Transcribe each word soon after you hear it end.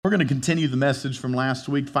We're going to continue the message from last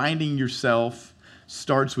week. Finding yourself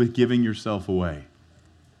starts with giving yourself away.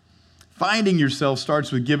 Finding yourself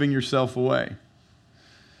starts with giving yourself away.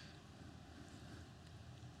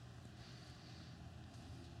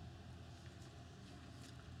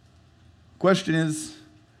 Question is,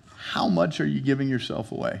 how much are you giving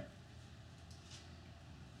yourself away?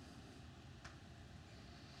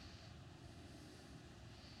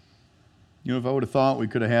 You know, if I would have thought we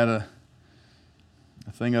could have had a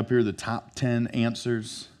thing up here, the top 10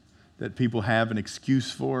 answers that people have an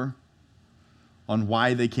excuse for on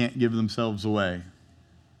why they can't give themselves away.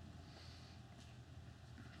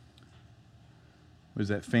 Was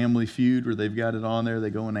that Family Feud where they've got it on there?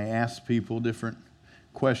 They go and they ask people different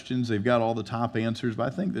questions. They've got all the top answers,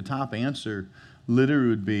 but I think the top answer literally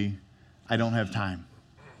would be, I don't have time.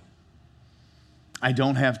 I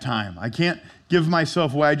don't have time. I can't give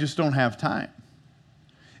myself away. I just don't have time.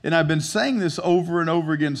 And I've been saying this over and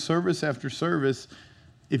over again, service after service.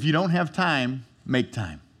 If you don't have time, make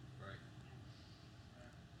time. Right.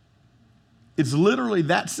 It's literally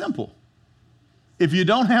that simple. If you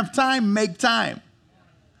don't have time, make time.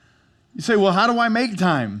 You say, well, how do I make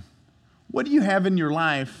time? What do you have in your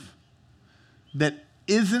life that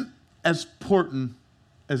isn't as important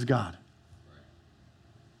as God?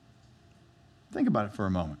 Think about it for a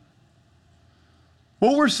moment.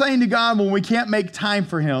 What we're saying to God when we can't make time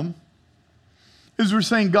for Him is we're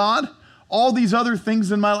saying, God, all these other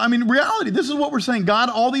things in my life, in reality, this is what we're saying. God,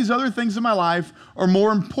 all these other things in my life are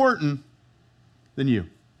more important than you.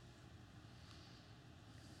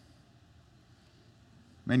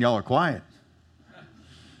 Man, y'all are quiet.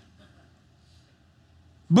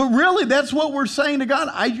 But really, that's what we're saying to God.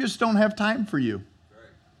 I just don't have time for you.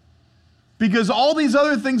 Because all these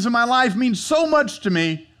other things in my life mean so much to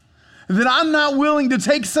me that I'm not willing to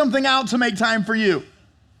take something out to make time for you.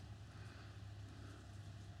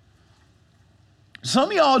 Some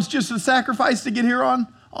of y'all, it's just a sacrifice to get here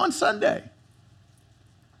on Sunday.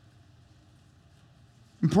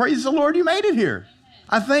 And praise the Lord you made it here.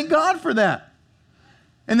 I thank God for that.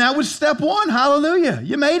 And that was step one. Hallelujah.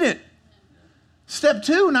 You made it. Step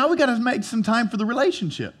two, now we got to make some time for the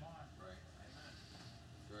relationship.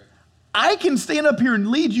 I can stand up here and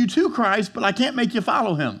lead you to Christ, but I can't make you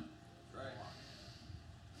follow Him.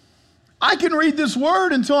 I can read this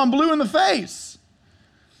word until I'm blue in the face,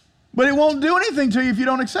 but it won't do anything to you if you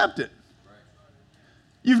don't accept it.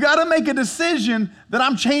 You've got to make a decision that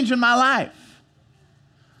I'm changing my life.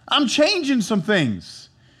 I'm changing some things.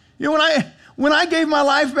 You know, when I gave my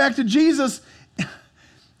life back to Jesus,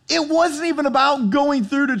 it wasn't even about going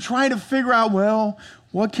through to try to figure out, well,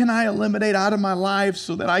 what can I eliminate out of my life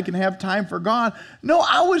so that I can have time for God? No,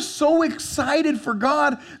 I was so excited for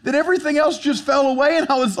God that everything else just fell away, and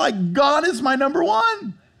I was like, God is my number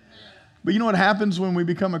one. But you know what happens when we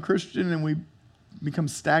become a Christian and we become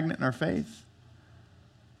stagnant in our faith?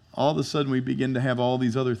 All of a sudden we begin to have all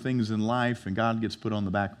these other things in life, and God gets put on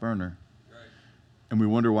the back burner. And we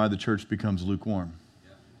wonder why the church becomes lukewarm.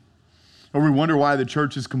 Or we wonder why the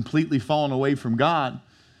church has completely fallen away from God.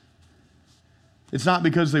 It's not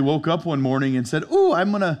because they woke up one morning and said, ooh,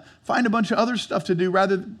 I'm going to find a bunch of other stuff to do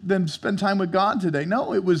rather than spend time with God today.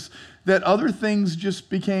 No, it was that other things just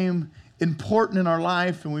became important in our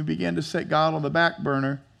life, and we began to set God on the back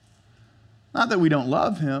burner. Not that we don't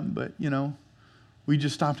love Him, but, we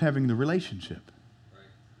just stopped having the relationship.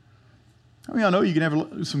 I know you can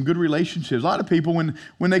have some good relationships. A lot of people,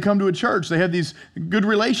 when they come to a church, they have these good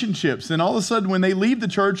relationships. And all of a sudden, when they leave the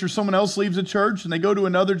church or someone else leaves the church and they go to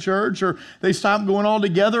another church or they stop going all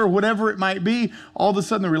together or whatever it might be, all of a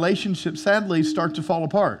sudden the relationships, sadly, start to fall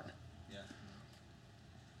apart. Yeah.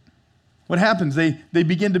 What happens? They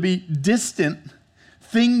begin to be distant.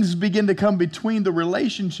 Things begin to come between the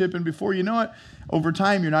relationship, and before you know it, over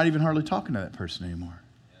time, you're not even hardly talking to that person anymore.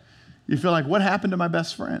 Yeah. You feel like, what happened to my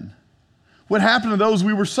best friend? What happened to those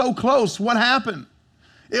we were so close? What happened?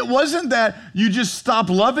 It wasn't that you just stopped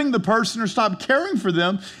loving the person or stopped caring for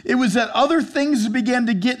them. It was that other things began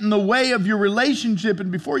to get in the way of your relationship,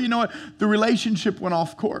 and before you know it, the relationship went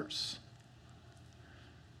off course.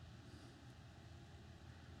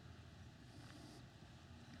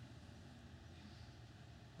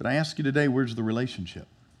 But I ask you today, where's the relationship?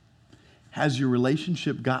 Has your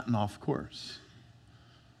relationship gotten off course?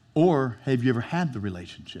 Or have you ever had the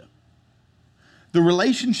relationship? The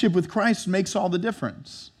relationship with Christ makes all the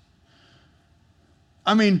difference.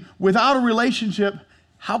 Without a relationship,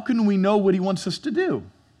 how can we know what He wants us to do?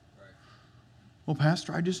 Right. Well,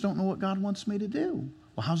 Pastor, I just don't know what God wants me to do.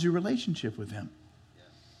 Well, how's your relationship with Him? Yeah.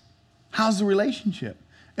 How's the relationship?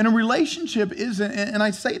 And a relationship isn't, and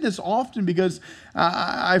I say this often because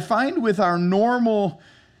I find with our normal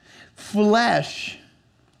flesh,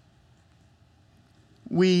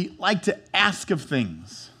 we like to ask of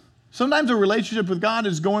things. Sometimes a relationship with God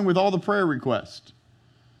is going with all the prayer requests.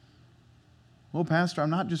 Well, Pastor, I'm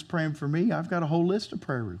not just praying for me. I've got a whole list of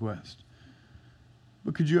prayer requests.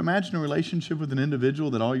 But could you imagine a relationship with an individual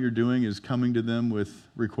that all you're doing is coming to them with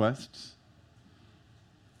requests?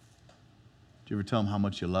 Do you ever tell them how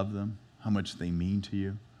much you love them, how much they mean to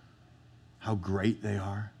you, how great they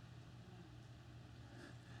are?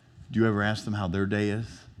 Do you ever ask them how their day is?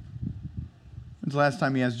 When's the last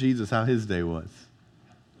time you asked Jesus how his day was?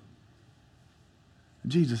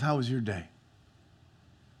 Jesus, how was your day?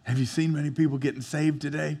 Have you seen many people getting saved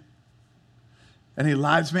today? Any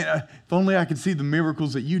lives? Man, if only I could see the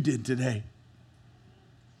miracles that you did today.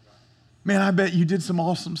 Man, I bet you did some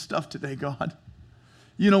awesome stuff today, God.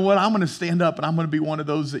 You know what? I'm going to stand up and I'm going to be one of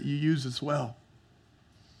those that you use as well.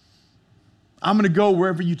 I'm going to go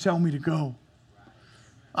wherever you tell me to go.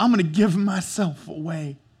 I'm going to give myself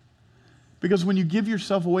away. Because when you give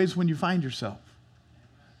yourself away is when you find yourself.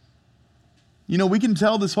 You know, we can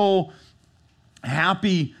tell this whole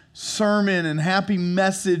happy sermon and happy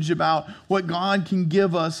message about what God can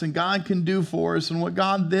give us and God can do for us and what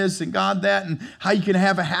God this and God that and how you can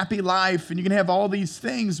have a happy life and you can have all these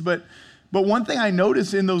things. But one thing I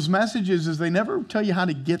notice in those messages is they never tell you how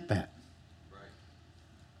to get that. Right.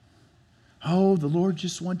 Oh, the Lord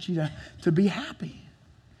just wants you to be happy.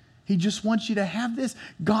 He just wants you to have this.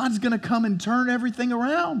 God's going to come and turn everything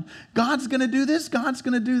around. God's going to do this. God's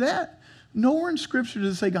going to do that. Nowhere in Scripture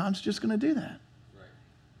does it say God's just going to do that. Right.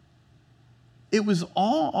 It was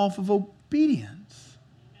all off of obedience.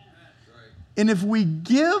 Right. And if we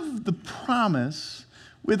give the promise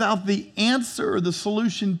without the answer or the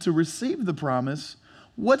solution to receive the promise,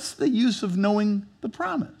 what's the use of knowing the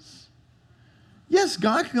promise? Yes,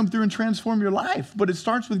 God can come through and transform your life, but it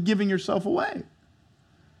starts with giving yourself away.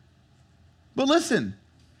 But listen,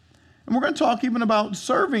 and we're going to talk even about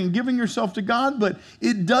serving, giving yourself to God, but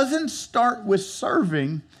it doesn't start with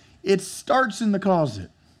serving. It starts in the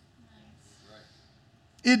closet.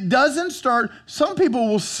 It doesn't start, some people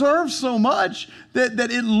will serve so much that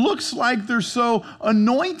it looks like they're so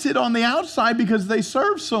anointed on the outside because they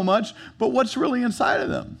serve so much, but what's really inside of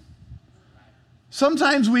them?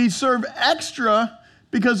 Sometimes we serve extra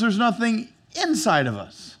because there's nothing inside of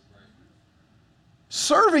us.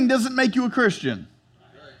 Serving doesn't make you a Christian.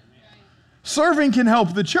 Serving can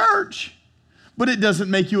help the church, but it doesn't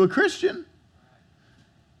make you a Christian.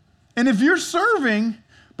 And if you're serving,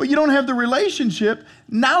 but you don't have the relationship,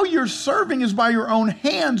 now your serving is by your own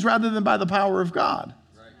hands rather than by the power of God.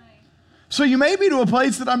 So you may be to a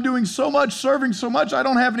place that I'm doing so much, serving so much, I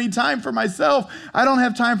don't have any time for myself. I don't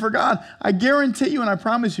have time for God. I guarantee you, and I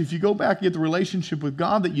promise you, if you go back and get the relationship with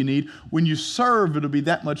God that you need, when you serve, it'll be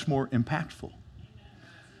that much more impactful.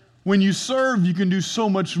 When you serve, you can do so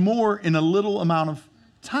much more in a little amount of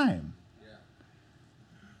time.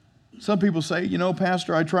 Some people say, you know,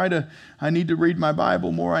 Pastor, I need to read my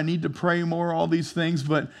Bible more, I need to pray more, all these things,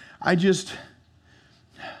 but I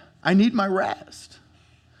need my rest.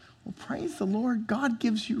 Well, praise the Lord, God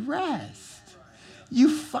gives you rest.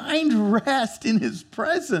 You find rest in His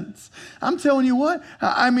presence. I'm telling you what,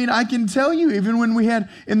 I can tell you, even when we had,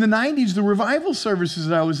 in the 90s, the revival services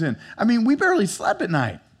that I was in, we barely slept at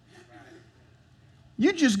night.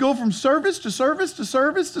 You just go from service to service to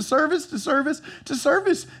service to service to service to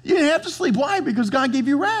service. You didn't have to sleep. Why? Because God gave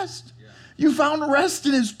you rest. Yeah. You found rest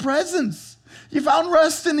in His presence. You found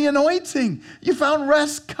rest in the anointing. You found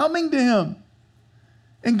rest coming to Him.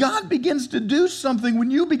 And God begins to do something when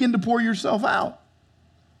you begin to pour yourself out.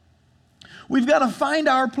 We've got to find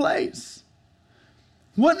our place.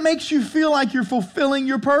 What makes you feel like you're fulfilling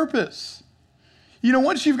your purpose? You know,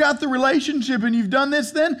 once you've got the relationship and you've done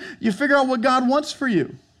this, then you figure out what God wants for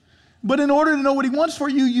you. But in order to know what He wants for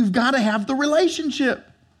you, you've got to have the relationship.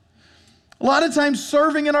 A lot of times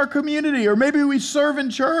serving in our community, or maybe we serve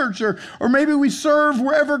in church, or maybe we serve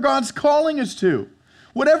wherever God's calling us to.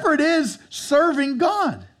 Whatever it is, serving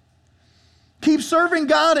God. Keep serving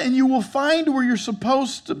God and you will find where you're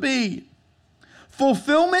supposed to be.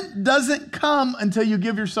 Fulfillment doesn't come until you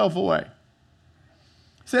give yourself away.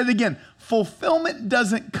 Say it again. Fulfillment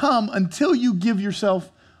doesn't come until you give yourself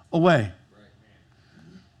away.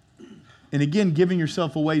 And again, giving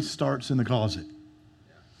yourself away starts in the closet.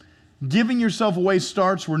 Giving yourself away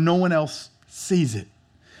starts where no one else sees it.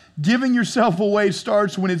 Giving yourself away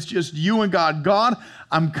starts when it's just you and God. God,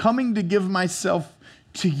 I'm coming to give myself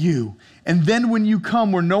to you. And then when you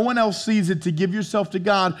come where no one else sees it to give yourself to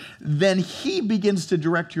God, then He begins to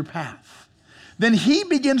direct your path. then he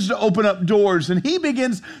begins to open up doors and he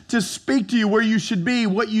begins to speak to you where you should be,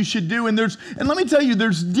 what you should do. And let me tell you,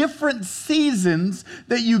 there's different seasons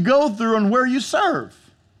that you go through and where you serve.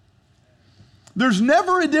 There's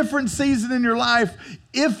never a different season in your life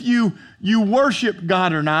if you worship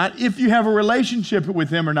God or not, if you have a relationship with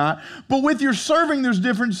him or not. But with your serving, there's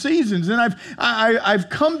different seasons. And I've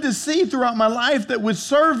come to see throughout my life that with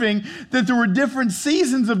serving, that there were different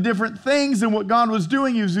seasons of different things. And what God was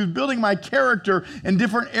doing, he was building my character in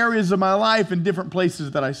different areas of my life and different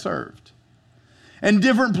places that I served. And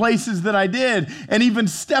different places that I did. And even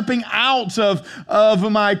stepping out of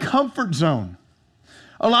my comfort zone.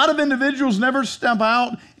 A lot of individuals never step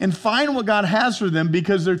out and find what God has for them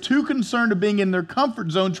because they're too concerned of being in their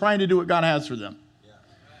comfort zone trying to do what God has for them. Yeah.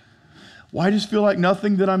 Well, I just feel like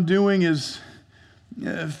nothing that I'm doing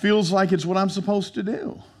feels like it's what I'm supposed to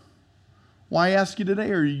do. Why I ask you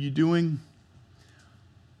today,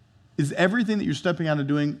 is everything that you're stepping out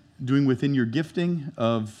and doing within your gifting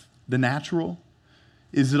of the natural?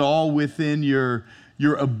 Is it all within your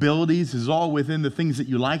abilities? Is it all within the things that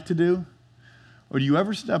you like to do? Or do you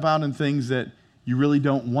ever step out in things that you really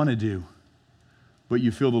don't want to do, but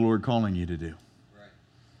you feel the Lord calling you to do? Right.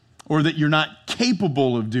 Or that you're not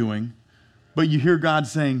capable of doing, but you hear God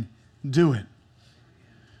saying, do it.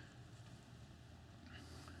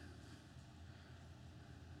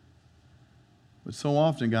 But so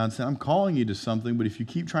often God said, I'm calling you to something, but if you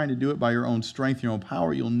keep trying to do it by your own strength, your own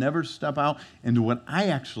power, you'll never step out into what I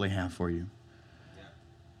actually have for you. Yeah.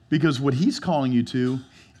 Because what he's calling you to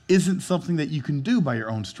isn't something that you can do by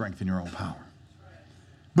your own strength and your own power.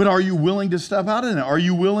 But are you willing to step out in it? Are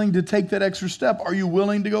you willing to take that extra step? Are you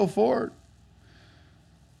willing to go forward?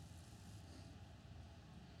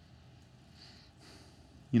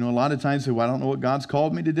 You know, a lot of times say, well, I don't know what God's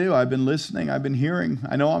called me to do. I've been listening. I've been hearing.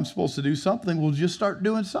 I know I'm supposed to do something. Well, just start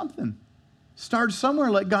doing something. Start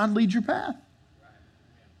somewhere. Let God lead your path.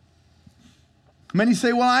 Many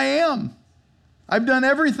say, well, I am. I've done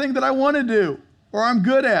everything that I want to do. Or I'm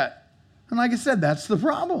good at. And like I said, that's the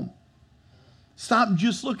problem. Stop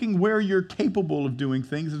just looking where you're capable of doing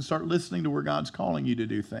things and start listening to where God's calling you to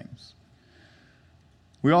do things.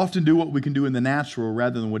 We often do what we can do in the natural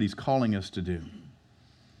rather than what he's calling us to do.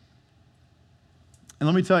 And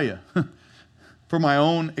let me tell you, from my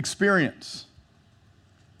own experience,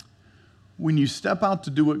 when you step out to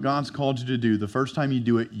do what God's called you to do, the first time you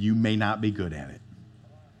do it, you may not be good at it.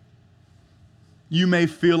 You may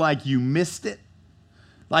feel like you missed it.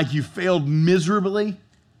 Like you failed miserably.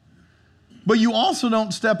 But you also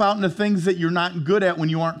don't step out into things that you're not good at when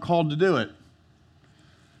you aren't called to do it.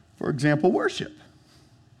 For example, worship.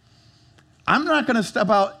 I'm not going to step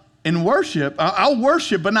out and worship. I'll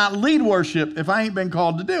worship, but not lead worship if I ain't been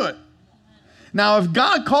called to do it. Now, if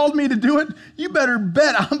God called me to do it, you better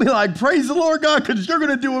bet I'll be like, praise the Lord God, because you're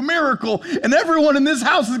going to do a miracle, and everyone in this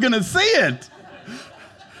house is going to see it.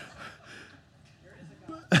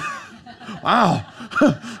 Wow.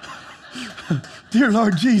 Dear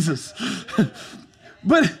Lord Jesus.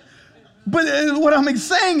 But what I'm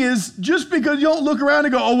saying is, just because you don't look around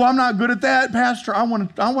and go, oh, well, I'm not good at that, Pastor, I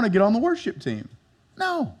want to get on the worship team.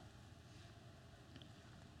 No.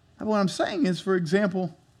 What I'm saying is, for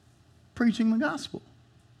example, preaching the gospel.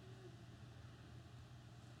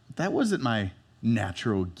 That wasn't my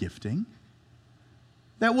natural gifting.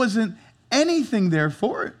 That wasn't anything there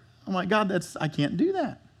for it. I'm like, God, I can't do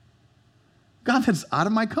that. God, that's out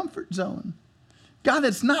of my comfort zone. God,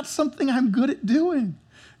 that's not something I'm good at doing.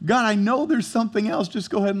 God, I know there's something else.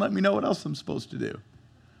 Just go ahead and let me know what else I'm supposed to do.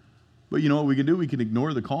 But you know what we can do? We can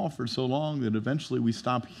ignore the call for so long that eventually we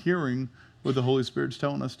stop hearing what the Holy Spirit's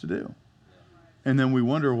telling us to do. And then we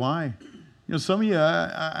wonder why. You know, some of you,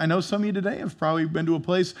 I know some of you today have probably been to a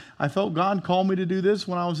place, I felt God called me to do this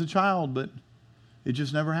when I was a child, but it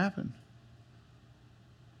just never happened.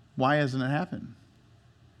 Why hasn't it happened?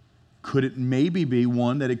 Could it maybe be,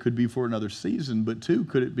 one, that it could be for another season, but two,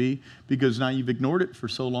 could it be because now you've ignored it for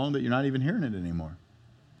so long that you're not even hearing it anymore?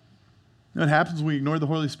 You know what happens when we ignore the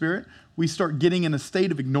Holy Spirit? We start getting in a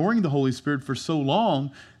state of ignoring the Holy Spirit for so long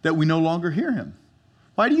that we no longer hear him.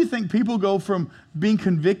 Why do you think people go from being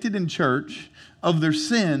convicted in church of their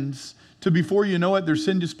sins to before you know it, their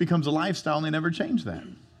sin just becomes a lifestyle and they never change that?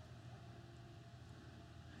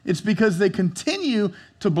 It's because they continue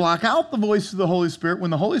to block out the voice of the Holy Spirit when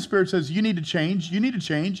the Holy Spirit says, you need to change, you need to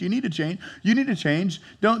change, you need to change, you need to change.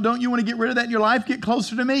 Don't you want to get rid of that in your life? Get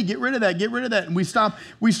closer to me. Get rid of that. Get rid of that. And we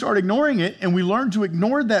start ignoring it, and we learn to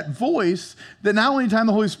ignore that voice that now anytime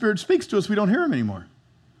the Holy Spirit speaks to us, we don't hear him anymore.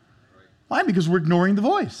 Why? Because we're ignoring the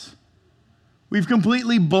voice. We've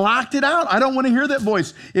completely blocked it out. I don't want to hear that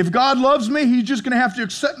voice. If God loves me, he's just going to have to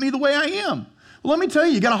accept me the way I am. Well, let me tell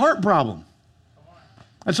you, you got a heart problem.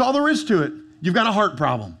 That's all there is to it. You've got a heart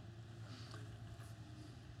problem.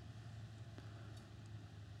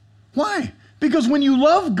 Why? Because when you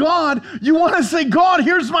love God, you want to say, God,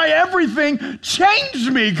 here's my everything. Change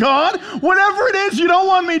me, God. Whatever it is you don't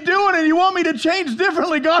want me doing and you want me to change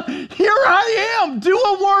differently, God, here I am. Do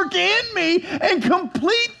a work in me and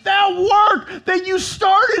complete that work that you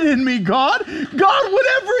started in me, God. God,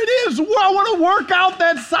 whatever it is, I want to work out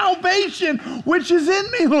that salvation which is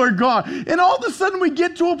in me, Lord God. And all of a sudden we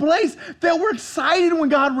get to a place that we're excited when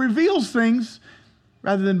God reveals things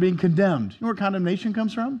rather than being condemned. You know where condemnation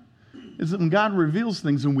comes from? Is that when God reveals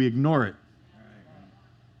things and we ignore it.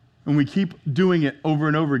 And we keep doing it over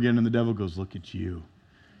and over again, and the devil goes, look at you,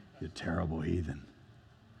 you terrible heathen.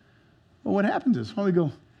 Well, what happens is, when we go,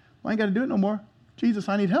 well, I ain't got to do it no more. Jesus,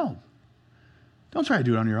 I need help. Don't try to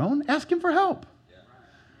do it on your own. Ask him for help.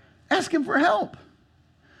 Ask him for help.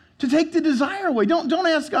 To take the desire away. Don't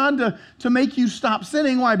ask God to make you stop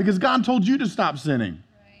sinning. Why? Because God told you to stop sinning.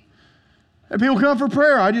 And people come for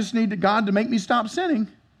prayer. I just need God to make me stop sinning.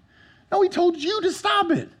 No, he told you to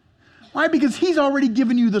stop it. Why? Because he's already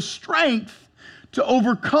given you the strength to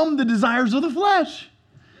overcome the desires of the flesh.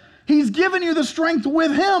 He's given you the strength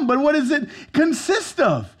with him, but what does it consist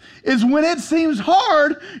of? Is when it seems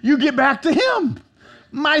hard, you get back to him.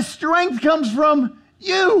 My strength comes from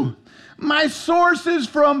you. My source is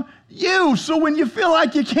from you. So when you feel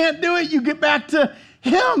like you can't do it, you get back to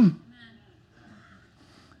him.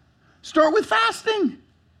 Start with fasting.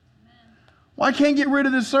 Well, I can't get rid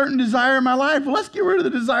of this certain desire in my life. Well, let's get rid of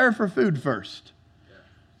the desire for food first.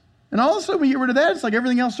 And all of a sudden, we get rid of that, it's like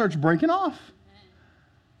everything else starts breaking off.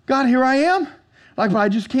 God, here I am. Like, but I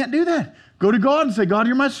just can't do that. Go to God and say, God,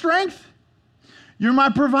 you're my strength. You're my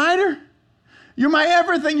provider. You're my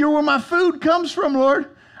everything. You're where my food comes from,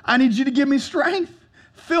 Lord. I need you to give me strength.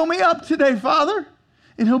 Fill me up today, Father.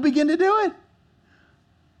 And he'll begin to do it.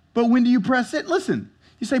 But when do you press it? Listen,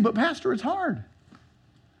 you say, but Pastor, it's hard.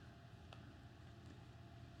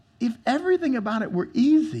 If everything about it were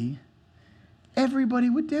easy,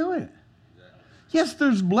 everybody would do it. Yes,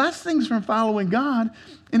 there's blessings from following God.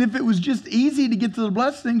 And if it was just easy to get to the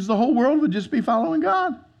blessings, the whole world would just be following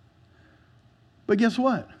God. But guess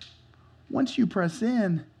what? Once you press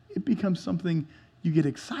in, it becomes something you get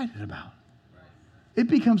excited about. It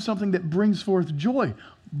becomes something that brings forth joy.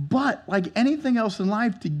 But like anything else in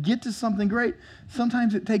life, to get to something great,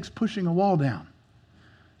 sometimes it takes pushing a wall down.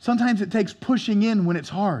 Sometimes it takes pushing in when it's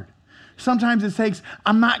hard. Sometimes it takes,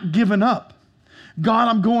 I'm not giving up. God,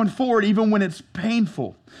 I'm going forward even when it's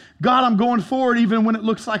painful. God, I'm going forward even when it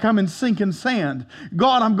looks like I'm in sinking sand.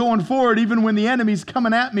 God, I'm going forward even when the enemy's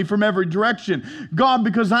coming at me from every direction. God,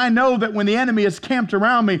 because I know that when the enemy is camped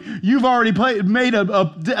around me, you've already made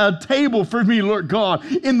a table for me, Lord God,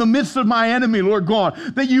 in the midst of my enemy, Lord God,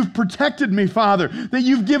 that you've protected me, Father, that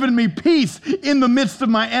you've given me peace in the midst of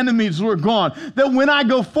my enemies, Lord God, that when I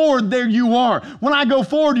go forward, there you are. When I go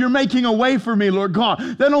forward, you're making a way for me, Lord God,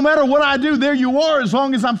 that no matter what I do, there you are as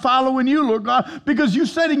long as I'm following you, Lord God, because you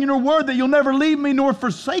said in your word that you'll never leave me nor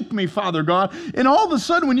forsake me, Father God. And all of a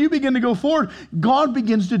sudden, when you begin to go forward, God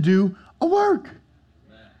begins to do a work.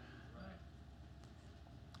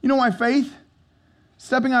 You know why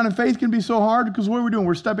stepping out in faith can be so hard? Because what are we doing?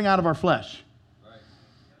 We're stepping out of our flesh.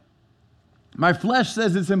 My flesh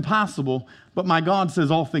says it's impossible, but my God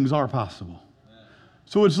says all things are possible.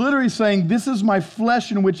 So it's literally saying, this is my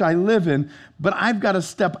flesh in which I live in, but I've got to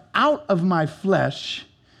step out of my flesh,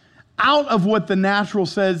 out of what the natural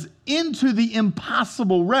says, into the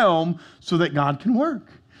impossible realm so that God can work.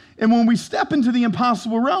 And when we step into the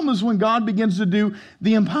impossible realm is when God begins to do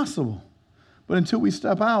the impossible. But until we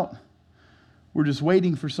step out, we're just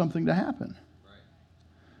waiting for something to happen.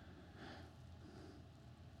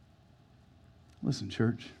 Listen,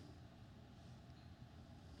 church.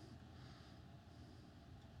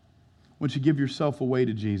 Once you give yourself away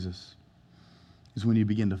to Jesus is when you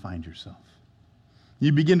begin to find yourself.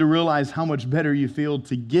 You begin to realize how much better you feel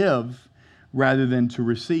to give rather than to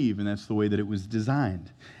receive, and that's the way that it was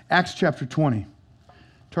designed. Acts chapter 20.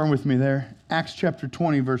 Turn with me there. Acts chapter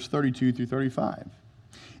 20, verse 32 through 35.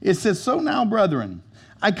 It says, so now, brethren,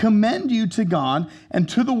 I commend you to God and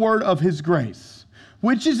to the word of his grace,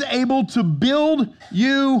 which is able to build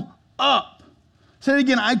you up. Say it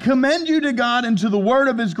again. I commend you to God and to the word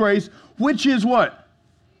of his grace, which is what?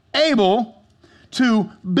 Able to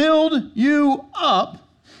build you up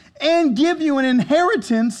and give you an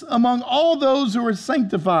inheritance among all those who are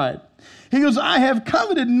sanctified. He goes, I have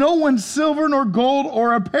coveted no one's silver nor gold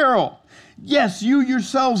or apparel. Yes, you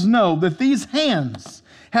yourselves know that these hands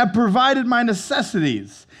have provided my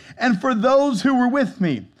necessities. And for those who were with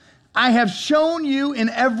me, I have shown you in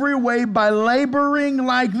every way by laboring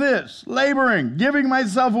like this, laboring, giving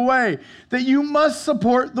myself away, that you must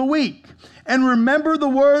support the weak. And remember the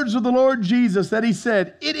words of the Lord Jesus that he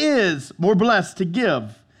said, it is more blessed to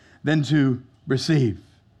give than to receive.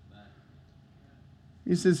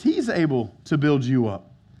 He says he's able to build you up.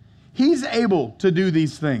 He's able to do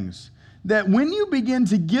these things. That when you begin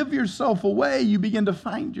to give yourself away, you begin to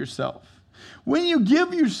find yourself. When you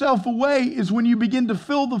give yourself away is when you begin to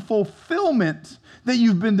feel the fulfillment that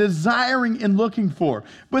you've been desiring and looking for.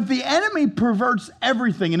 But the enemy perverts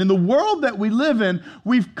everything. And in the world that we live in,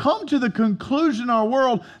 we've come to the conclusion in our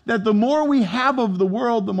world that the more we have of the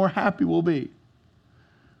world, the more happy we'll be.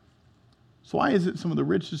 So why is it some of the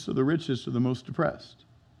richest are the most depressed?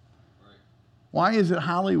 Right. Why is it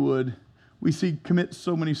Hollywood we see commit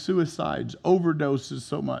so many suicides, overdoses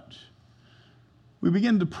so much? We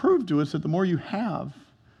begin to prove to us that the more you have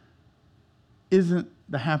isn't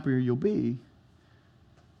the happier you'll be.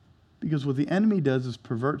 Because what the enemy does is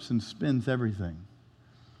perverts and spins everything.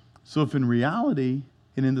 So if in reality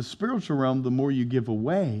and in the spiritual realm, the more you give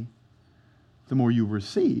away, the more you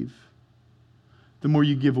receive. The more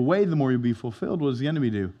you give away, the more you'll be fulfilled. What does the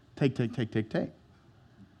enemy do? Take.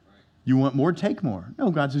 You want more, take more.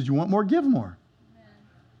 No, God says you want more, give more.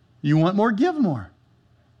 You want more, give more.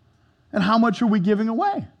 And how much are we giving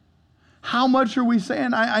away? How much are we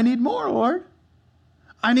saying, I need more, Lord?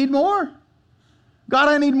 I need more. God,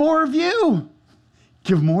 I need more of you.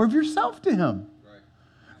 Give more of yourself to him. Right.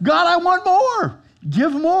 God, I want more.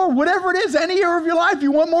 Give more. Whatever it is, any area of your life,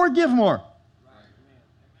 you want more, give more. Right.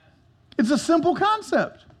 It's a simple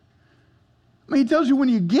concept. I mean, he tells you when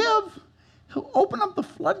you give, he'll open up the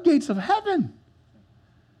floodgates of heaven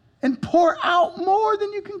and pour out more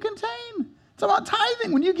than you can contain. It's about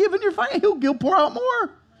tithing. When you give in your finance, he'll pour out more.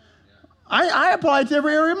 Yeah. I apply it to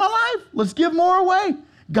every area of my life. Let's give more away.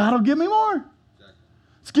 God will give me more.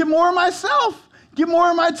 Let's give more of myself. Give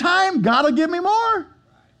more of my time. God will give me more. Right.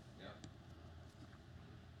 Yeah.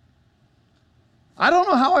 I don't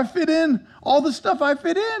know how I fit in all the stuff I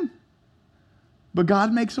fit in, but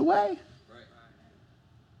God makes a way. Right.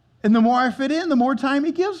 And the more I fit in, the more time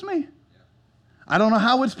he gives me. Yeah. I don't know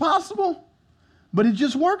how it's possible, but it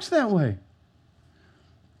just works that way.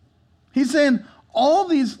 He's saying all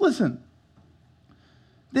these, listen,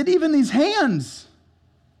 that even these hands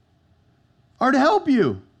are to help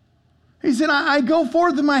you. He said, I go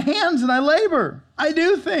forth in my hands and I labor. I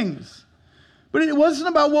do things. But it wasn't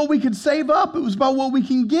about what we could save up. It was about what we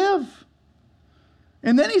can give.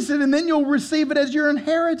 And then he said, and then you'll receive it as your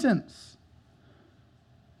inheritance.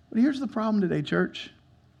 But here's the problem today, church.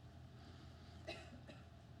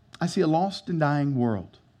 I see a lost and dying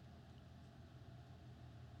world.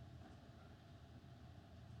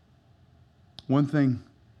 One thing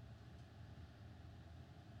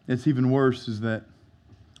that's even worse is that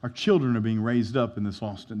our children are being raised up in this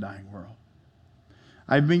lost and dying world.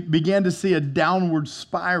 I began to see a downward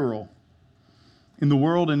spiral in the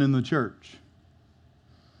world and in the church.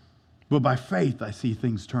 But by faith, I see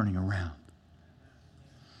things turning around.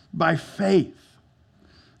 By faith,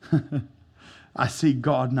 I see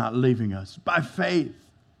God not leaving us. By faith.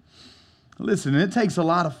 Listen, it takes a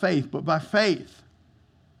lot of faith, but by faith,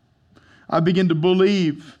 I begin to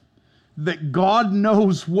believe that God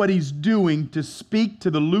knows what he's doing to speak to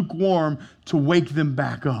the lukewarm to wake them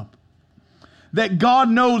back up. That God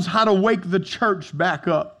knows how to wake the church back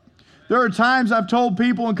up. There are times I've told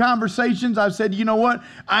people in conversations, I've said, you know what?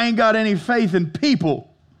 I ain't got any faith in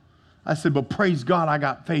people. I said, but praise God, I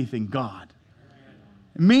got faith in God.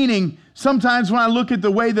 Meaning, sometimes when I look at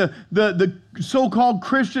the way the so-called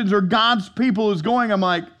Christians or God's people is going, I'm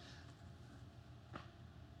like,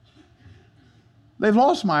 they've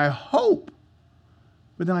lost my hope.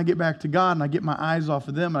 But then I get back to God and I get my eyes off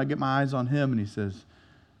of them and I get my eyes on him and he says,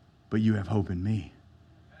 but you have hope in me.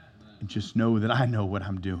 And just know that I know what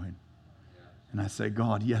I'm doing. And I say,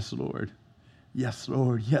 God, yes, Lord. Yes,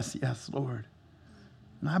 Lord. Yes, yes, Lord.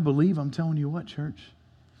 And I believe, I'm telling you what, church.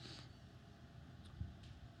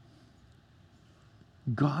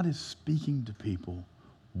 God is speaking to people,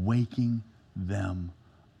 waking them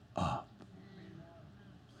up.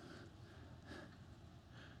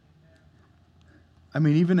 I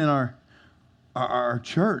mean, even in our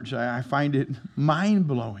church, I find it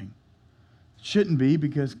mind-blowing. It shouldn't be,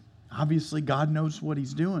 because obviously God knows what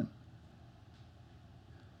he's doing.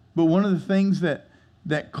 But one of the things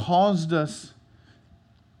that caused us,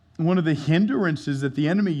 one of the hindrances that the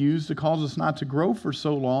enemy used to cause us not to grow for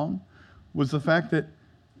so long, was the fact that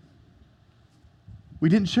we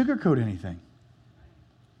didn't sugarcoat anything.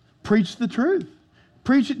 Preach the truth.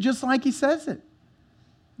 Preach it just like he says it.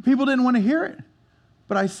 People didn't want to hear it.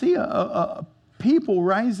 But I see a people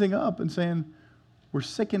rising up and saying, we're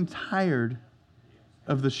sick and tired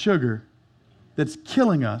of the sugar that's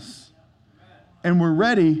killing us, and we're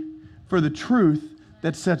ready for the truth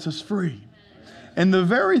that sets us free. And the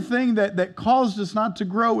very thing that caused us not to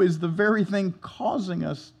grow is the very thing causing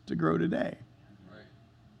us to grow today.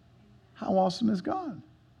 How awesome is God?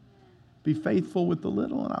 Be faithful with the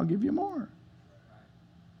little and I'll give you more.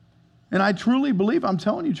 And I truly believe, I'm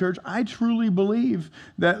telling you, church, I truly believe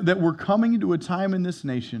that we're coming into a time in this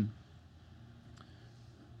nation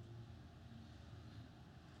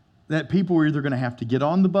that people are either going to have to get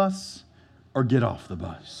on the bus or get off the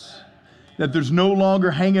bus. That there's no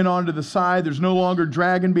longer hanging on to the side, there's no longer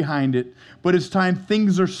dragging behind it, but it's time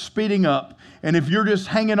things are speeding up. And if you're just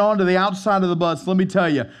hanging on to the outside of the bus, let me tell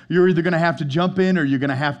you, you're either going to have to jump in or you're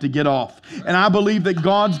going to have to get off. And I believe that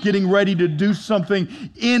God's getting ready to do something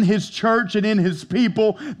in His church and in His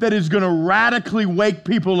people that is going to radically wake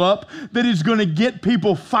people up, that is going to get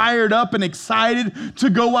people fired up and excited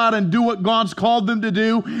to go out and do what God's called them to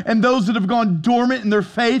do. And those that have gone dormant in their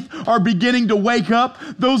faith are beginning to wake up.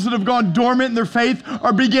 Those that have gone dormant in their faith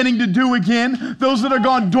are beginning to do again. Those that have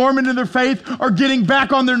gone dormant in their faith are getting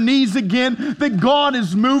back on their knees again. That God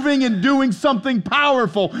is moving and doing something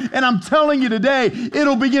powerful. And I'm telling you today,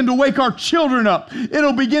 it'll begin to wake our children up.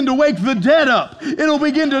 It'll begin to wake the dead up. It'll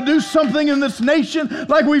begin to do something in this nation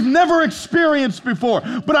like we've never experienced before.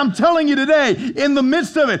 But I'm telling you today, in the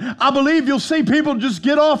midst of it, I believe you'll see people just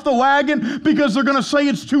get off the wagon because they're going to say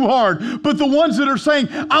it's too hard. But the ones that are saying,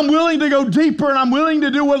 I'm willing to go deeper and I'm willing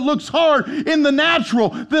to do what looks hard in the natural,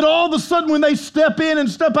 that all of a sudden when they step in and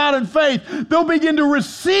step out in faith, they'll begin to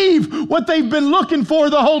receive what they've been looking for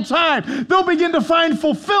the whole time. They'll begin to find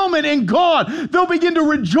fulfillment in God. They'll begin to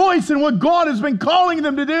rejoice in what God has been calling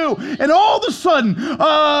them to do. And all of a sudden,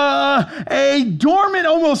 a dormant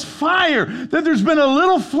almost fire, that there's been a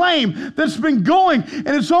little flame that's been going, and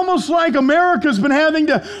it's almost like America's been having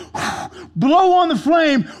to blow on the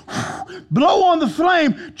flame,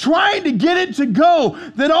 trying to get it to go,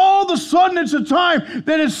 that all of a sudden it's a time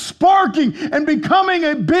that is sparking and becoming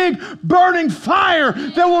a big burning fire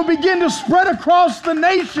that will begin to spread across the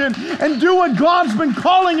nation and do what God's been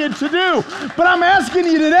calling it to do. But I'm asking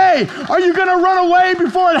you today, are you going to run away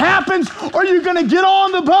before it happens, or are you going to get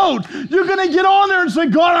on the boat? You're going to get on there and say,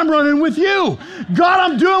 God, I'm running with you. God,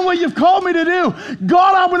 I'm doing what you've called me to do.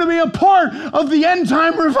 God, I'm going to be a part of the end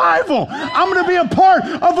time revival. I'm going to be a part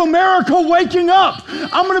of America waking up.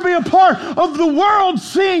 I'm going to be a part of the world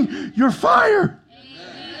seeing your fire.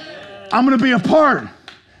 I'm going to be a part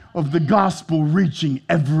of the gospel reaching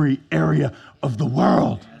every area of the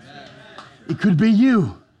world. It could be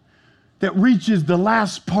you that reaches the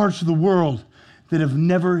last parts of the world that have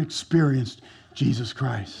never experienced Jesus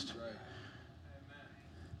Christ.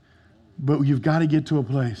 But you've got to get to a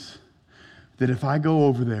place that if I go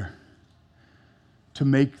over there to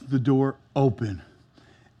make the door open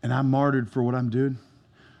and I'm martyred for what I'm doing,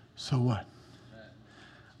 so what?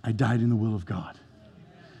 I died in the will of God.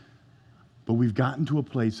 But we've gotten to a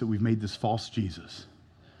place that we've made this false Jesus.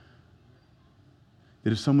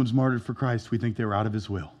 That if someone's martyred for Christ, we think they're out of His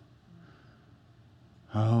will.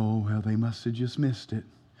 Oh, well, they must have just missed it.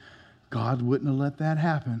 God wouldn't have let that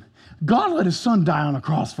happen. God let His Son die on a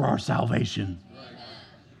cross for our salvation.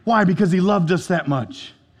 Why? Because He loved us that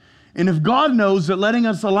much. And if God knows that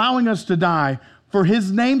allowing us to die for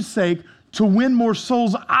His name's sake, to win more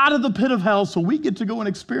souls out of the pit of hell so we get to go and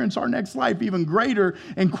experience our next life even greater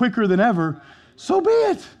and quicker than ever, so be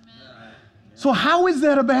it. So how is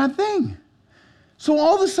that a bad thing? So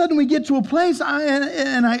all of a sudden we get to a place,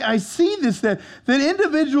 I see this, that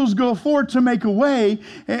individuals go forward to make a way,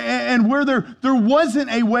 and where there wasn't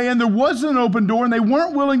a way and there wasn't an open door and they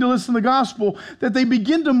weren't willing to listen to the gospel, that they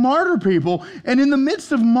begin to martyr people. And in the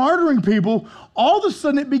midst of martyring people, all of a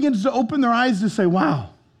sudden it begins to open their eyes to say,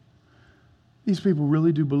 wow, these people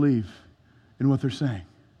really do believe in what they're saying.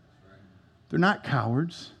 They're not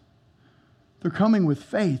cowards. They're coming with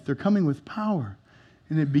faith. They're coming with power.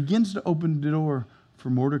 And it begins to open the door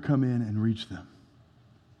for more to come in and reach them.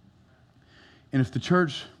 And if the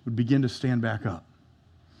church would begin to stand back up,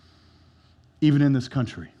 even in this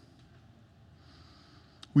country,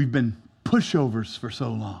 we've been pushovers for so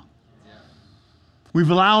long.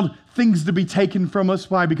 We've allowed things to be taken from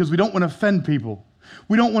us. Why? Because we don't want to offend people.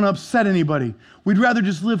 We don't want to upset anybody. We'd rather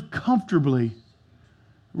just live comfortably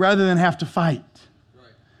rather than have to fight.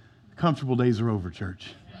 The comfortable days are over,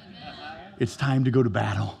 church. It's time to go to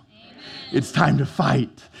battle. It's time to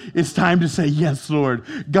fight. It's time to say, yes, Lord.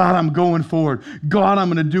 God, I'm going forward. God, I'm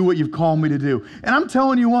going to do what you've called me to do. And I'm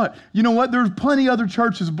telling you what? There's plenty other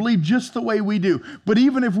churches believe just the way we do. But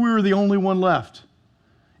even if we were the only one left,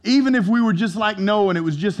 Even if we were just like Noah and it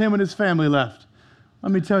was just him and his family left,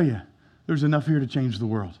 let me tell you, there's enough here to change the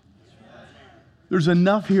world. There's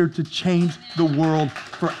enough here to change the world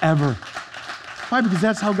forever. Why? Because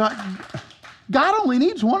that's how God only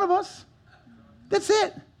needs one of us. That's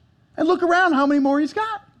it. And look around how many more he's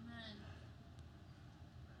got.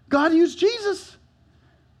 God used Jesus.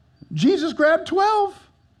 Jesus grabbed 12.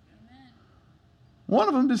 One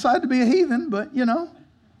of them decided to be a heathen, but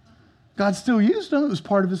God still used him. It was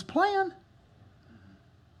part of his plan.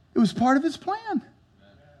 It was part of his plan.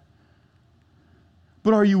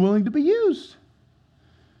 But are you willing to be used?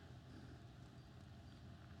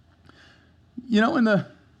 In the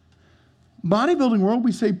bodybuilding world,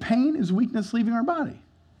 we say pain is weakness leaving our body.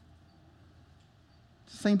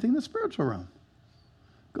 It's the same thing in the spiritual realm.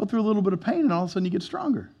 Go through a little bit of pain and all of a sudden you get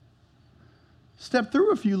stronger. Step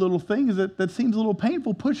through a few little things that seems a little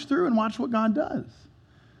painful, push through and watch what God does.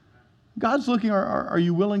 God's looking, are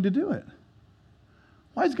you willing to do it?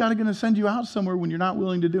 Why is God going to send you out somewhere when you're not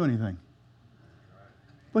willing to do anything?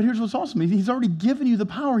 But here's what's awesome. He's already given you the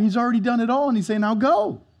power. He's already done it all. And he's saying, now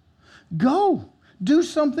go. Go. Do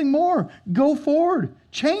something more. Go forward.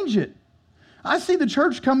 Change it. I see the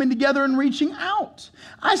church coming together and reaching out.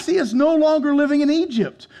 I see us no longer living in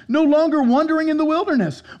Egypt, no longer wandering in the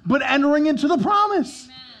wilderness, but entering into the promise.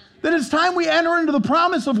 Amen. That it's time we enter into the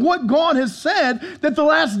promise of what God has said that the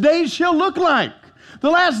last days shall look like. The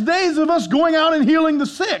last days of us going out and healing the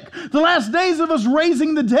sick. The last days of us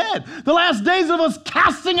raising the dead. The last days of us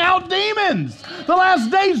casting out demons. The last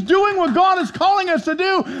days doing what God is calling us to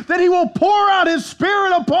do, that he will pour out his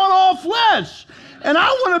Spirit upon all flesh. And I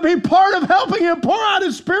want to be part of helping him pour out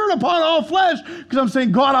his Spirit upon all flesh, because I'm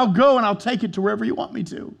saying, God, I'll go and I'll take it to wherever you want me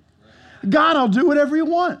to. God, I'll do whatever you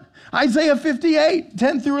want. Isaiah 58,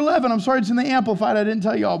 10 through 11. I'm sorry, it's in the Amplified. I didn't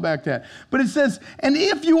tell you all back that. But it says, and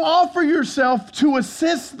if you offer yourself to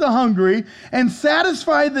assist the hungry and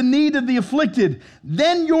satisfy the need of the afflicted,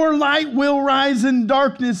 then your light will rise in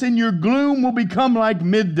darkness and your gloom will become like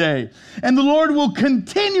midday. And the Lord will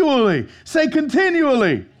continually, say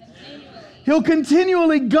continually, he'll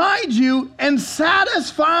continually guide you and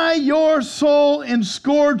satisfy your soul in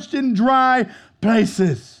scorched and dry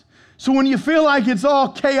places. So when you feel like it's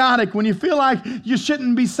all chaotic, when you feel like you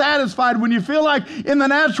shouldn't be satisfied, when you feel like in the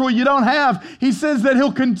natural you don't have, he says that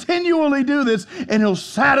he'll continually do this and he'll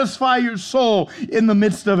satisfy your soul in the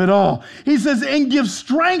midst of it all. He says, and give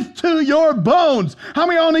strength to your bones. How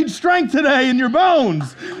many of y'all need strength today in your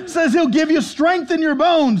bones? He says he'll give you strength in your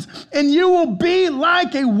bones and you will be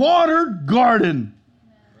like a watered garden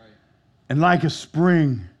and like a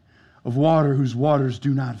spring of water whose waters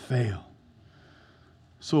do not fail.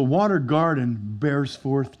 So a watered garden bears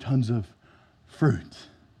forth tons of fruit.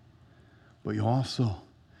 But you'll also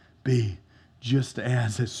be just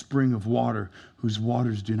as a spring of water whose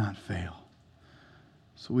waters do not fail.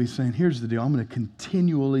 So he's saying, here's the deal. I'm going to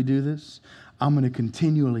continually do this. I'm going to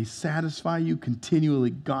continually satisfy you,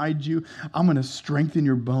 continually guide you. I'm going to strengthen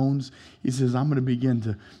your bones. He says, I'm going to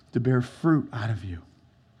begin to bear fruit out of you.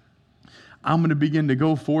 I'm going to begin to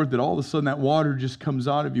go forth, that all of a sudden that water just comes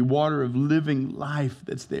out of you. Water of living life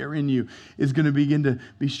that's there in you is going to begin to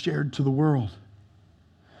be shared to the world.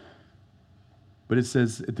 But it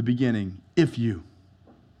says at the beginning, if you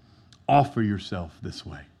offer yourself this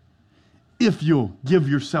way, if you'll give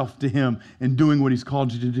yourself to him and doing what he's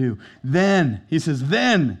called you to do, then, he says,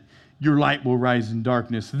 then your light will rise in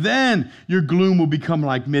darkness. Then your gloom will become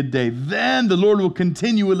like midday. Then the Lord will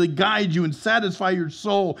continually guide you and satisfy your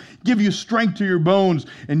soul, give you strength to your bones,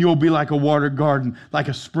 and you'll be like a watered garden, like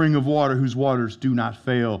a spring of water whose waters do not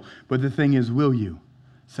fail. But the thing is, will you?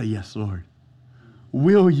 Say, yes, Lord.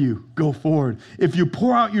 Will you go forward? If you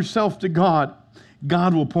pour out yourself to God,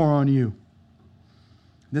 God will pour on you.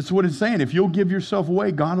 That's what it's saying. If you'll give yourself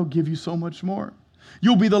away, God will give you so much more.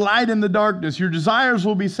 You'll be the light in the darkness. Your desires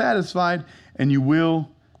will be satisfied, and you will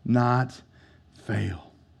not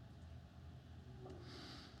fail.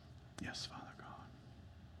 Yes, Father God.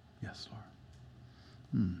 Yes,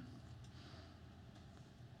 Lord.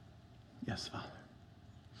 Yes, Father.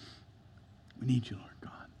 We need you, Lord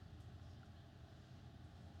God.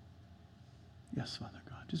 Yes, Father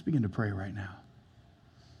God. Just begin to pray right now.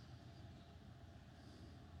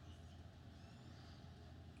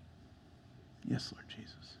 Yes, Lord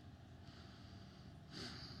Jesus.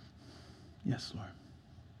 Yes, Lord.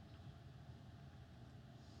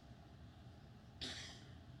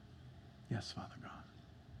 Yes, Father God.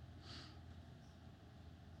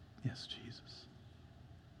 Yes, Jesus.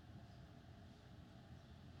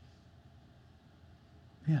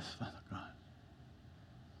 Yes, Father God.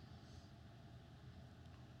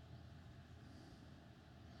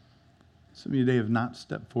 Some of you today have not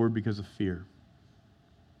stepped forward because of fear.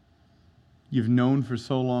 You've known for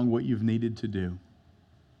so long what you've needed to do.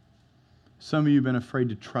 Some of you have been afraid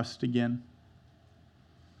to trust again.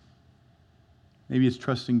 Maybe it's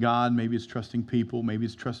trusting God, maybe it's trusting people, maybe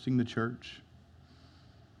it's trusting the church.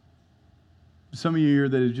 Some of you here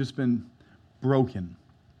that have just been broken.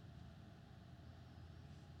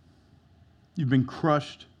 You've been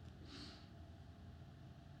crushed.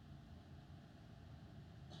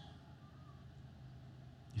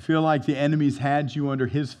 You feel like the enemy's had you under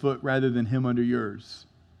his foot rather than him under yours.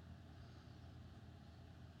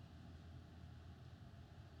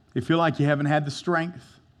 You feel like you haven't had the strength.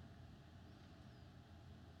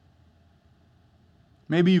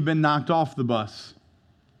 Maybe you've been knocked off the bus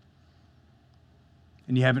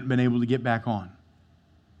and you haven't been able to get back on.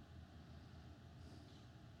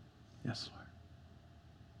 Yes, Lord.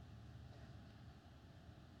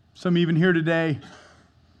 Some even here today,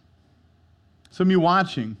 some of you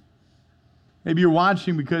watching, maybe you're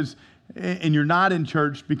watching because, and you're not in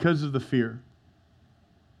church because of the fear.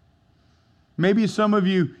 Maybe some of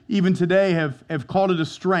you even today have called it a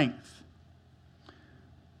strength.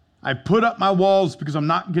 I put up my walls because I'm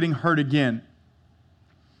not getting hurt again.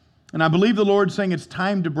 And I believe the Lord's saying it's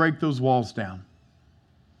time to break those walls down.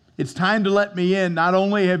 It's time to let me in. Not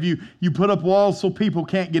only have you put up walls so people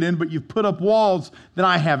can't get in, but you've put up walls that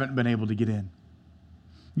I haven't been able to get in.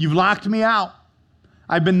 You've locked me out.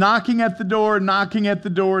 I've been knocking at the door, knocking at the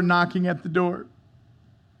door, knocking at the door.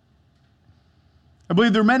 I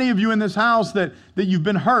believe there are many of you in this house that you've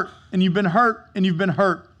been hurt, and you've been hurt, and you've been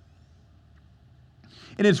hurt.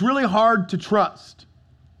 And it's really hard to trust.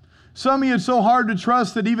 Some of you, it's so hard to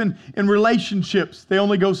trust that even in relationships, they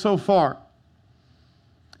only go so far.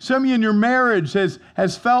 Some of you in your marriage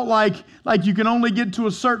has felt like you can only get to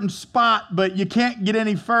a certain spot, but you can't get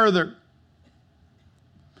any further.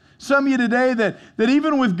 Some of you today that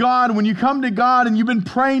even with God, when you come to God and you've been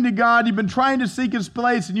praying to God, you've been trying to seek His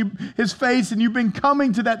place and His face, and you've been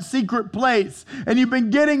coming to that secret place, and you've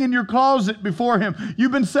been getting in your closet before Him.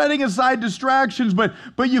 You've been setting aside distractions, but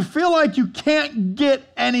you feel like you can't get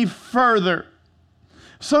any further.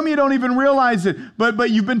 Some of you don't even realize it,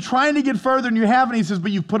 but you've been trying to get further and you haven't. He says,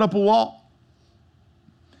 but you've put up a wall.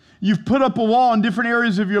 You've put up a wall in different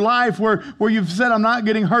areas of your life where you've said, I'm not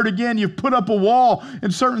getting hurt again. You've put up a wall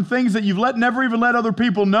in certain things that you've never even let other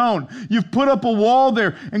people know. You've put up a wall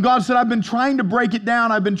there. And God said, I've been trying to break it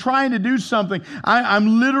down. I've been trying to do something.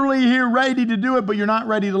 I'm literally here ready to do it, but you're not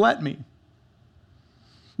ready to let me.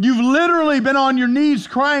 You've literally been on your knees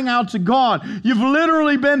crying out to God. You've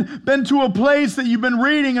literally been to a place that you've been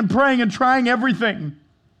reading and praying and trying everything.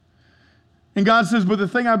 And God says, but the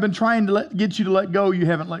thing I've been trying to get you to let go, you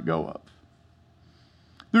haven't let go of.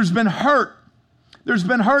 There's been hurt. There's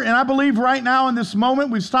been hurt. And I believe right now in this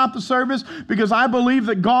moment, we've stopped the service because I believe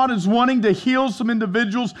that God is wanting to heal some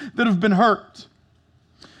individuals that have been hurt.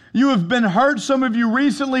 You have been hurt, some of you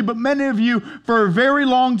recently, but many of you for a very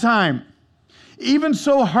long time. Even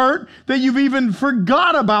so hurt that you've even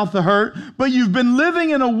forgot about the hurt, but you've been living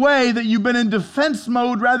in a way that you've been in defense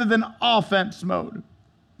mode rather than offense mode.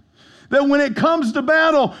 That when it comes to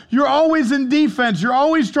battle, you're always in defense. You're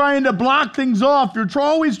always trying to block things off. You're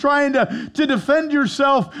always trying to defend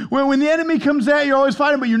yourself. When the enemy comes at you, you're always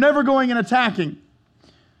fighting, but you're never going and attacking.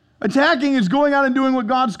 Attacking is going out and doing what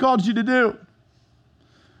God's called you to do.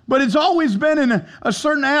 But it's always been in a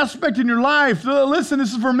certain aspect in your life. Listen,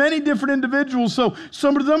 this is for many different individuals. So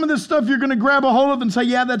some of this stuff you're going to grab a hold of and say,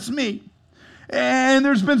 yeah, that's me. And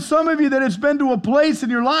there's been some of you that it's been to a place in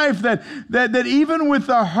your life that even with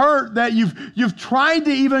the hurt that you've tried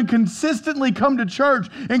to even consistently come to church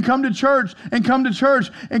and come to church and come to church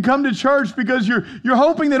and come to church because you're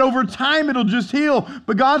hoping that over time it'll just heal.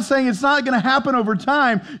 But God's saying it's not going to happen over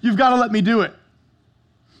time. You've got to let me do it.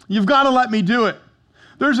 You've got to let me do it.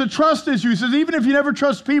 There's a trust issue. He says, even if you never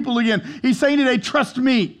trust people again, he's saying today, trust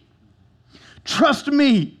me. Trust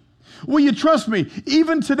me. Will you trust me?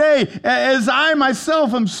 Even today, as I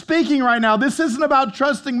myself am speaking right now, this isn't about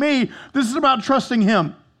trusting me. This is about trusting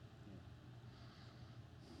him.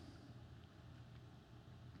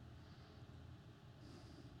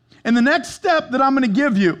 And the next step that I'm going to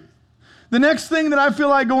give you, the next thing that I feel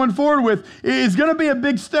like going forward with is going to be a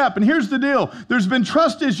big step. And here's the deal. There's been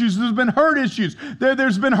trust issues. There's been hurt issues.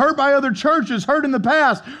 There's been hurt by other churches, hurt in the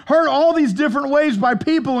past, hurt all these different ways by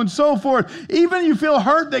people and so forth. Even you feel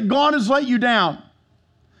hurt that God has let you down.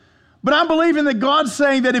 But I'm believing that God's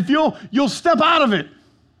saying that if you'll step out of it,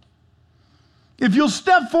 if you'll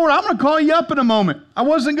step forward, I'm going to call you up in a moment. I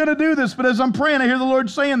wasn't going to do this, but as I'm praying, I hear the Lord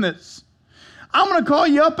saying this. I'm going to call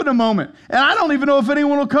you up in a moment. And I don't even know if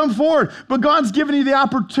anyone will come forward, but God's given you the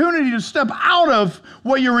opportunity to step out of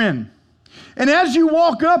what you're in. And as you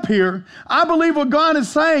walk up here, I believe what God is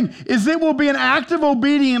saying is it will be an act of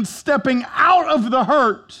obedience stepping out of the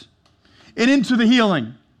hurt and into the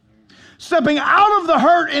healing. Stepping out of the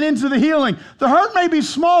hurt and into the healing. The hurt may be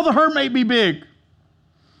small, the hurt may be big.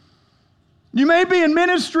 You may be in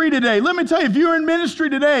ministry today. Let me tell you, if you're in ministry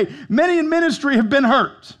today, many in ministry have been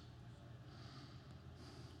hurt.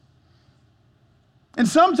 And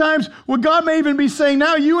sometimes what God may even be saying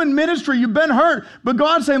now, you in ministry, you've been hurt, but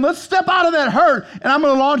God's saying, let's step out of that hurt and I'm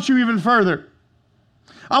going to launch you even further.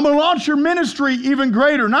 I'm going to launch your ministry even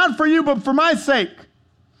greater, not for you, but for my sake.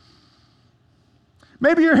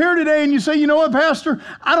 Maybe you're here today and you say, you know what, Pastor,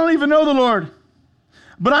 I don't even know the Lord,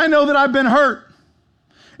 but I know that I've been hurt.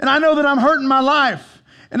 And I know that I'm hurting my life.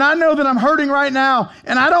 And I know that I'm hurting right now,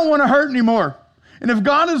 and I don't want to hurt anymore. And if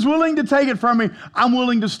God is willing to take it from me, I'm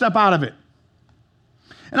willing to step out of it.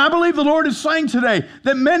 And I believe the Lord is saying today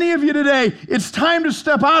that many of you today, it's time to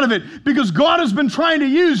step out of it because God has been trying to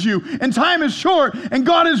use you and time is short and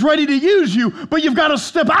God is ready to use you, but you've got to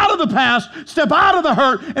step out of the past, step out of the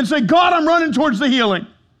hurt and say, God, I'm running towards the healing.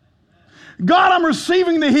 God, I'm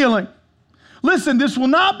receiving the healing. Listen, this will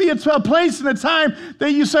not be a place and a time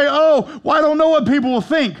that you say, oh, well, I don't know what people will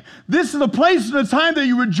think. This is a place and a time that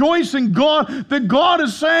you rejoice in God, that God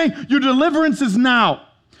is saying your deliverance is now.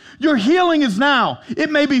 Your healing is now.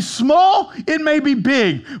 It may be small, it may be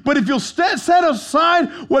big, but if you'll set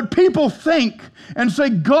aside what people think and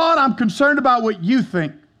say, God, I'm concerned about what you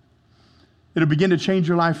think, it'll begin to change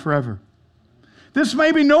your life forever. This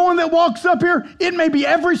may be no one that walks up here. It may be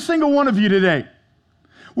every single one of you today.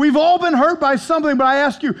 We've all been hurt by something, but I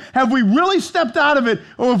ask you, have we really stepped out of it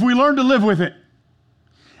or have we learned to live with it?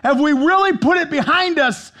 Have we really put it behind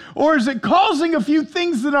us, or is it causing a few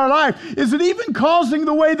things in our life? Is it even causing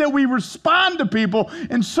the way that we respond to people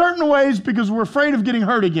in certain ways because we're afraid of getting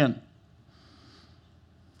hurt again?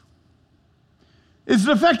 Is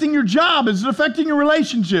it affecting your job? Is it affecting your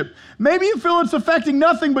relationship? Maybe you feel it's affecting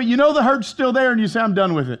nothing, but you know the hurt's still there and you say, I'm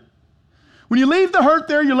done with it. When you leave the hurt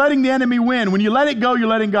there, you're letting the enemy win. When you let it go, you're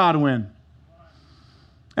letting God win.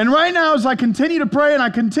 And right now, as I continue to pray and I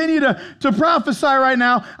continue to prophesy right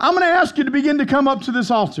now, I'm going to ask you to begin to come up to this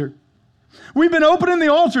altar. We've been opening the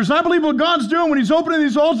altars, and I believe what God's doing when He's opening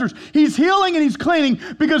these altars, He's healing and He's cleaning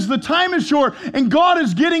because the time is short, and God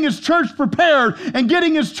is getting His church prepared and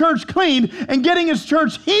getting His church cleaned and getting His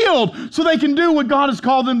church healed so they can do what God has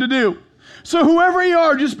called them to do. So whoever you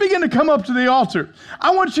are, just begin to come up to the altar.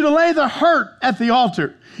 I want you to lay the hurt at the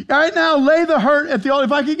altar. Right now, lay the hurt at the altar.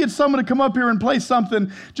 If I could get someone to come up here and play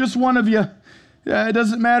something, just one of you. It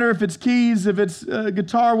doesn't matter if it's keys, if it's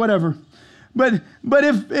guitar, whatever. But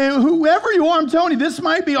if whoever you are, I'm telling you, this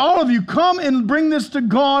might be all of you. Come and bring this to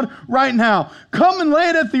God right now. Come and lay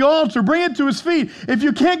it at the altar. Bring it to His feet. If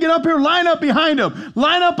you can't get up here, line up behind Him.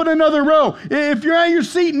 Line up in another row. If you're at your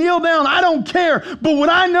seat, kneel down. I don't care. But what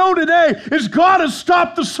I know today is God has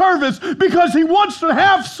stopped the service because He wants to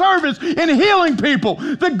have service in healing people.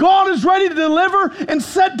 That God is ready to deliver and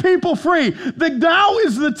set people free. That now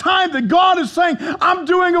is the time that God is saying, I'm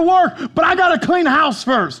doing a work, but I got to clean house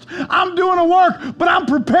first. I'm doing a work, but I'm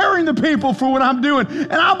preparing the people for what I'm doing.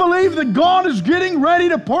 And I believe that God is getting ready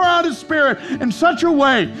to pour out His Spirit in such a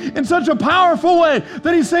way, in such a powerful way,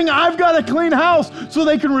 that He's saying, I've got a clean house so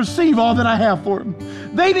they can receive all that I have for them.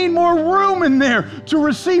 They need more room in there to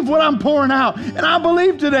receive what I'm pouring out. And I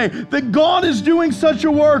believe today that God is doing such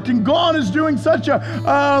a work and God is doing such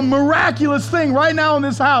a miraculous thing right now in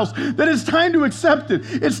this house that it's time to accept it.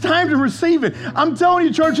 It's time to receive it. I'm telling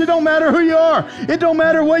you, church, it don't matter who you are. It don't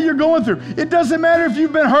matter what you're going through. It doesn't matter if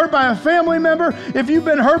you've been hurt by a family member, if you've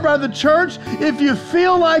been hurt by the church, if you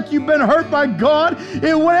feel like you've been hurt by God,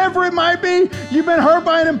 whatever it might be, you've been hurt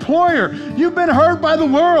by an employer, you've been hurt by the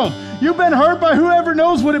world, you've been hurt by whoever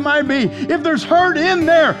knows what it might be. If there's hurt in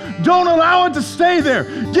there, don't allow it to stay there.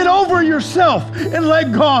 Get over yourself and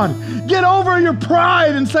let God. Get over your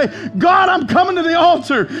pride and say, God, I'm coming to the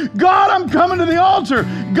altar. God, I'm coming to the altar.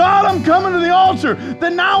 God, I'm coming to the altar.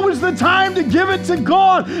 That now is the time to give it to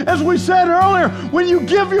God. As we said earlier, when you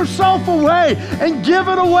give yourself away and give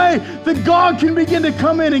it away, that God can begin to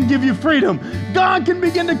come in and give you freedom. God can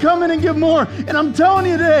begin to come in and give more. And I'm telling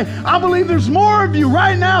you today, I believe there's more of you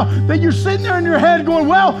right now that you're sitting there in your head going,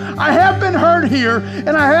 well, I have been hurt here and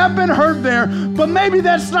I have been hurt there, but maybe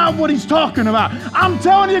that's not what He's talking about. I'm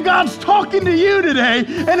telling you, God's talking to you today,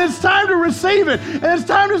 and it's time to receive it. And it's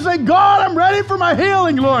time to say, God, I'm ready for my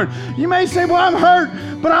healing, Lord. You may say, well, I'm hurt,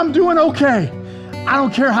 but I'm doing okay. I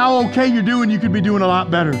don't care how okay you're doing, you could be doing a lot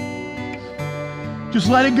better. Just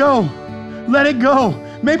let it go. Let it go.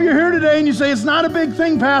 Maybe you're here today and you say, it's not a big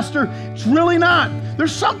thing, Pastor. It's really not.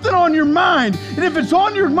 There's something on your mind. And if it's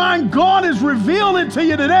on your mind, God has revealed it to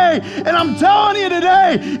you today. And I'm telling you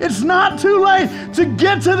today, it's not too late to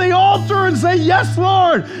get to the altar and say, yes,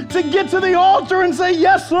 Lord. To get to the altar and say,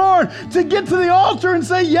 yes, Lord. To get to the altar and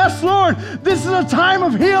say, yes, Lord. This is a time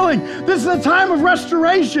of healing. This is a time of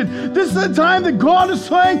restoration. This is a time that God is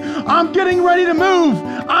saying, I'm getting ready to move.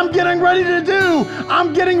 I'm getting ready to do.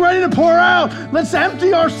 I'm getting ready to pour out. Let's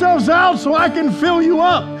empty ourselves out so I can fill you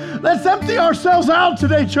up. Let's empty ourselves out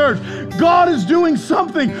today, church. God is doing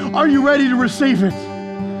something. Are you ready to receive it?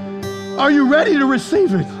 Are you ready to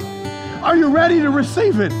receive it? Are you ready to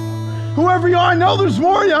receive it? Whoever you are, I know there's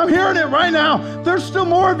more of you. I'm hearing it right now. There's still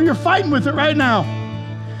more of you. You're fighting with it right now.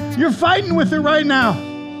 You're fighting with it right now.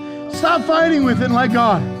 Stop fighting with it and let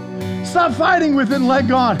God. Stop fighting with it and let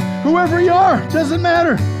God. Whoever you are, doesn't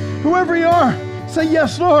matter. Whoever you are, say,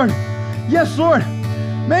 yes, Lord. Yes, Lord.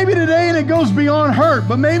 Maybe today, and it goes beyond hurt,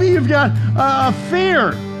 but maybe you've got a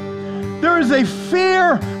fear. There is a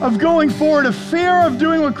fear of going forward, a fear of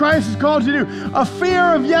doing what Christ has called you to do, a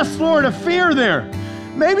fear of, yes, Lord, a fear there.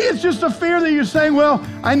 Maybe it's just a fear that you're saying, well,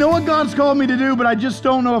 I know what God's called me to do, but I just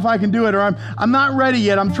don't know if I can do it, or I'm not ready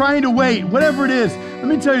yet. I'm trying to wait, whatever it is. Let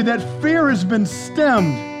me tell you, that fear has been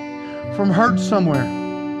stemmed from hurt somewhere.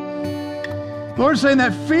 The Lord's saying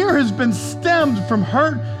that fear has been stemmed from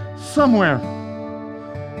hurt somewhere.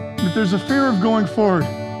 If there's a fear of going forward,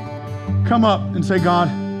 come up and say, God,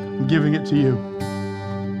 I'm giving it to you.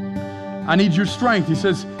 I need your strength. He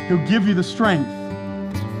says he'll give you the strength.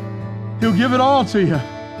 He'll give it all to you.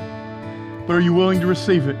 But are you willing to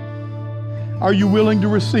receive it? Are you willing to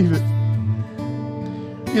receive it?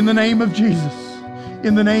 In the name of Jesus.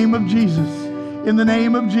 In the name of Jesus. In the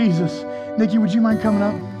name of Jesus. Nikki, would you mind coming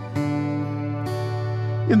up?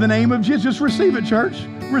 In the name of Jesus. Just receive it, church.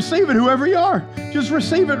 Receive it, whoever you are. Just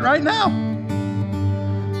receive it right now.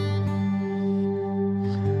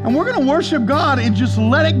 And we're going to worship God and just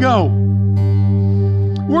let it go.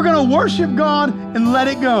 We're going to worship God and let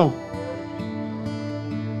it go.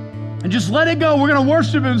 And just let it go. We're going to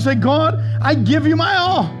worship Him and say, God, I give you my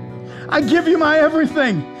all. I give you my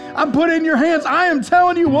everything. I put it in your hands. I am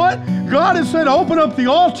telling you what, God has said, open up the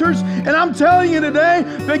altars. And I'm telling you today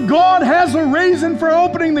that God has a reason for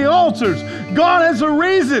opening the altars. God has a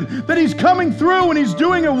reason that He's coming through and He's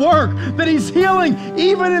doing a work, that He's healing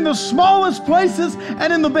even in the smallest places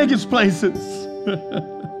and in the biggest places.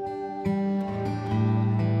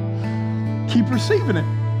 Keep receiving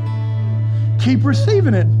it. Keep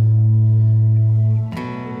receiving it.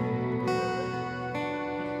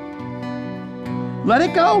 Let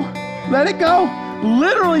it go. Let it go.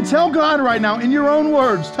 Literally tell God right now, in your own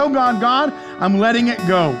words, tell God, God, I'm letting it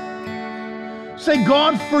go. Say,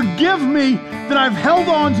 God, forgive me that I've held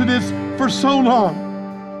on to this for so long.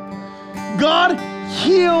 God,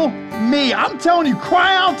 heal me. I'm telling you,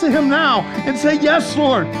 cry out to Him now and say, yes,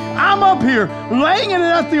 Lord, I'm up here laying it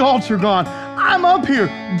at the altar, God. I'm up here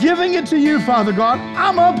giving it to you, Father God.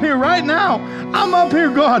 I'm up here right now. I'm up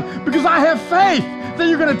here, God, because I have faith that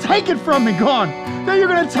you're going to take it from me, God. That you're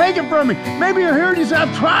going to take it from me. Maybe you're here and you say,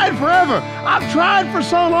 I've tried forever. I've tried for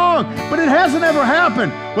so long, but it hasn't ever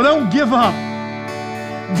happened. Well, don't give up.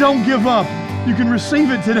 Don't give up. You can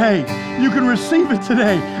receive it today. You can receive it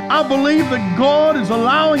today. I believe that God is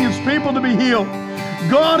allowing His people to be healed.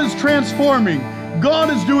 God is transforming.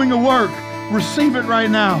 God is doing a work. Receive it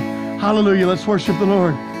right now. Hallelujah. Let's worship the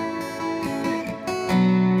Lord.